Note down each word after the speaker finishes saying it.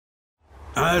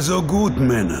Also gut,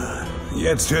 Männer.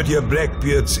 Jetzt hört ihr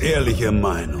Blackbeards ehrliche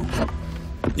Meinung.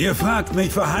 Ihr fragt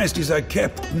mich, verheißt dieser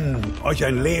Captain euch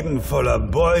ein Leben voller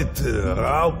Beute,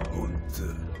 Raub und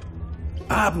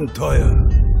Abenteuer?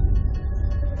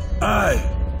 Ei.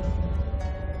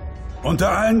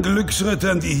 Unter allen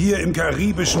Glücksrittern, die hier im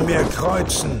Karibischen Meer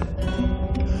kreuzen,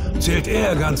 zählt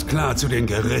er ganz klar zu den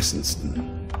gerissensten.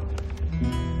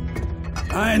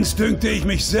 Einst dünkte ich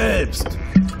mich selbst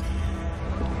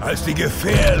als die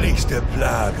gefährlichste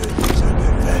Plage dieser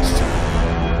Gewässer.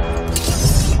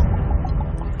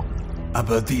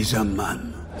 Aber dieser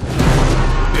Mann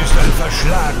ist ein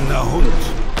verschlagener Hund.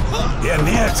 Er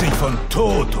nährt sich von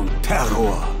Tod und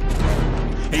Terror.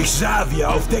 Ich sah, wie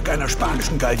er auf Deck einer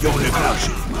spanischen Galeone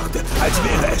Nachschiff machte, als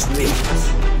wäre es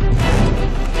nichts.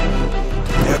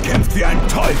 Er kämpft wie ein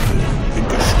Teufel in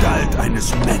Gestalt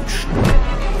eines Menschen.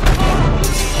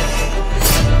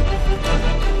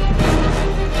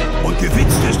 Und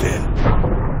gewitzt ist er.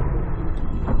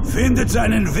 Findet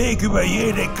seinen Weg über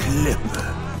jede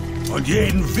Klippe und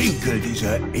jeden Winkel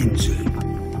dieser Inseln.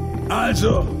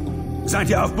 Also, seid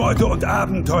ihr auf Beute und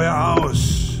Abenteuer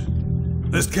aus?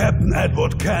 Ist Captain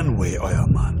Edward Kenway euer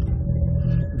Mann?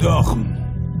 Doch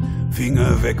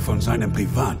Finger weg von seinem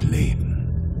Privatleben.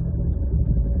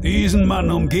 Diesen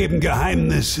Mann umgeben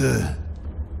Geheimnisse,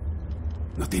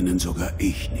 nach denen sogar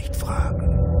ich nicht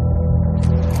frage.